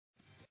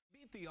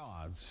beat the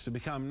odds to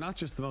become not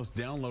just the most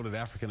downloaded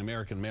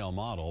African-American male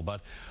model,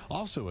 but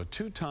also a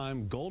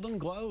two-time Golden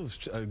Gloves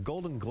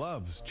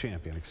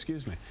champion,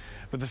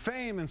 But the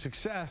fame and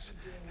success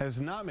has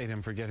not made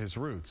him forget his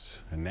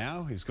roots. And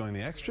now he's going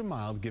the extra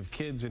mile to give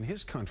kids in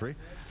his country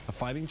a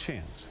fighting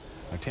chance.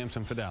 Our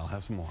Tamsin Fidel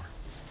has more.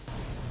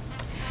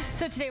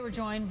 So today we're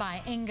joined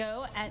by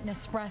Ngo at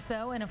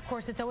Nespresso, and of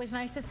course it's always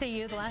nice to see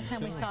you. The last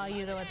time we saw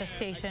you though at the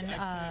station,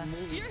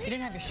 you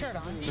didn't have your shirt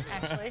on,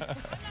 actually.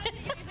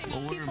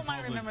 Well, People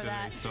might remember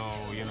today, that. So,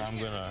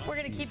 we're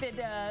gonna keep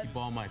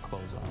all my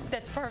clothes on.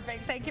 That's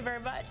perfect. Thank you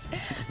very much.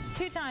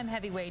 Two-time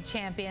heavyweight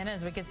champion,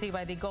 as we can see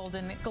by the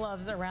golden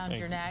gloves around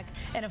your neck,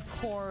 and of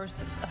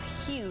course a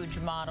huge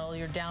model.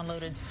 You're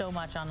downloaded so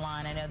much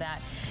online, I know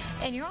that.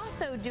 And you're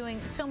also doing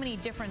so many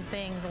different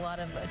things, a lot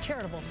of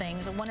charitable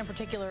things. One in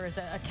particular is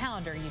a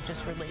calendar you've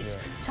just released.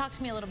 Yes. Talk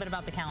to me a little bit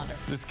about the calendar.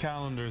 This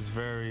calendar is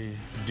very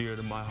dear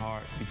to my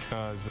heart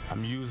because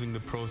I'm using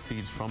the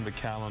proceeds from the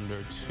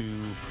calendar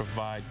to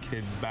provide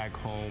kids back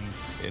home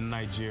in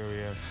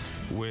Nigeria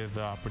with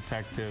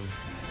protective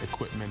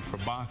equipment for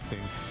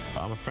boxing.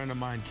 A friend of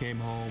mine came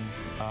home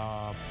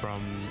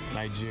from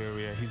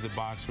Nigeria. He's a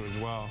boxer as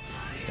well,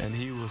 and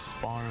he was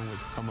sparring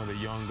with some of the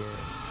younger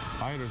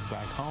fighters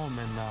back home,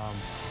 and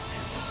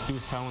he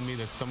was telling me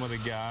that some of the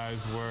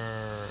guys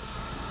were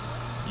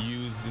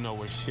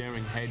were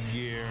sharing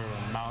headgear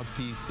and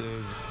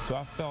mouthpieces. So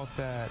I felt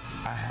that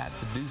I had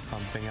to do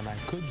something, and I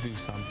could do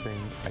something.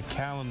 A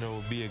calendar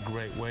would be a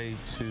great way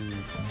to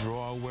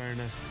draw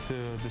awareness to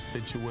the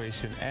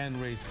situation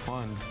and raise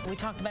funds. We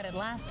talked about it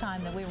last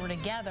time that we were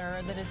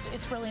together, that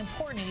it's really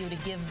important to you to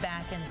give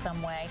back in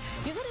some way.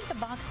 You got into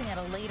boxing at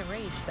a later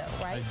age, though,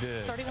 right? I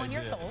did. 31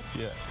 years old.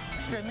 Yes.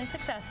 Extremely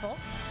successful.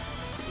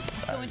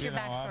 Go into your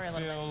backstory a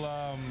little bit.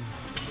 I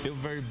feel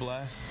very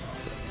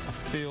blessed. I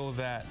feel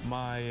that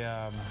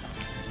my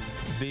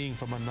being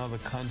from another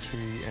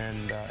country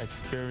and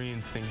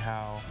experiencing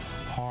how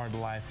hard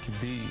life can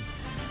be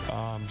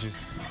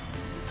just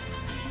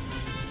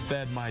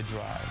fed my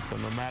drive. So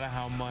no matter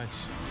how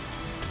much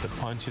the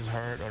punches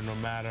hurt or no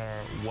matter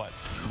what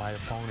my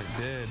opponent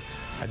did,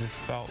 I just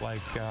felt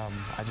like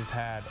I just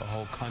had a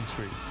whole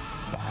country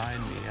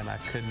behind me, and I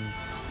could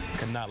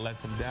not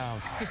let them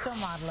down. You're still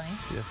modeling.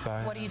 Yes, I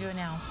am. What are you doing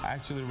now?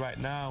 Actually, right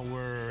now,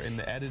 we're in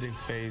the editing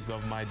phase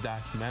of my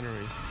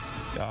documentary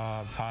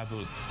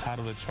titled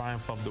The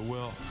Triumph of the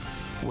Will,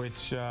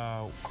 which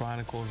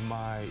chronicles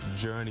my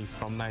journey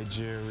from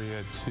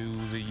Nigeria to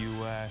the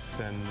U.S.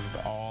 and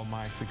all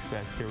my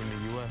success here in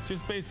the U.S.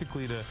 Just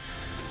basically to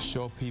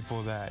show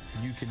people that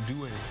you can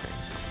do anything,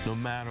 no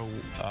matter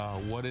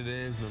what it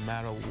is, no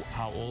matter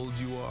how old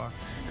you are.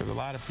 Because a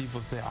lot of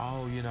people say,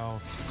 oh,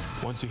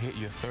 once you hit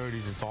your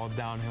 30s, it's all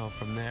downhill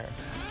from there.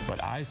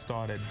 But I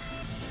started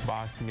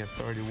boxing at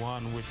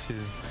 31, which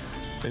is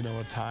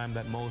a time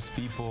that most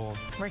people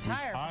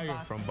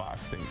retire from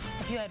boxing.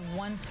 If you had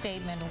one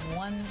statement,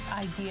 one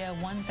idea,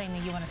 one thing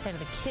that you want to say to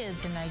the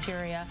kids in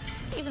Nigeria,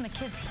 even the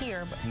kids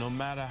here. No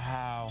matter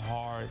how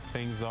hard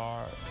things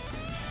are,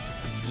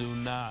 do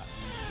not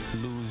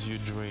lose your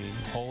dream.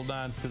 Hold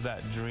on to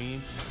that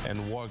dream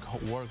and work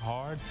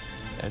hard,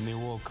 and it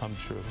will come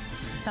true.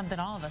 Something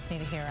all of us need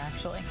to hear,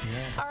 actually.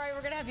 Yes. All right,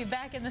 we're going to have you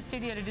back in the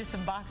studio to do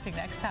some boxing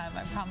next time.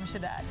 I promise you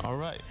that. All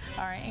right.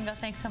 All right, Ngo,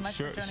 thanks so much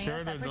for joining us.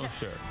 Shirt or no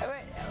shirt?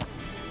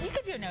 You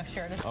could do no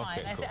shirt. It's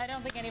fine. Cool. I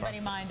don't think anybody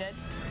minded.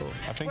 Cool.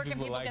 I think Where can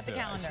people get the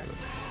calendar? Actually.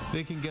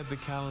 They can get the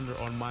calendar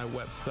on my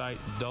website,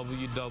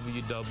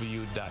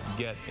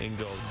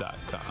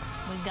 www.getingo.com.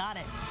 We got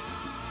it.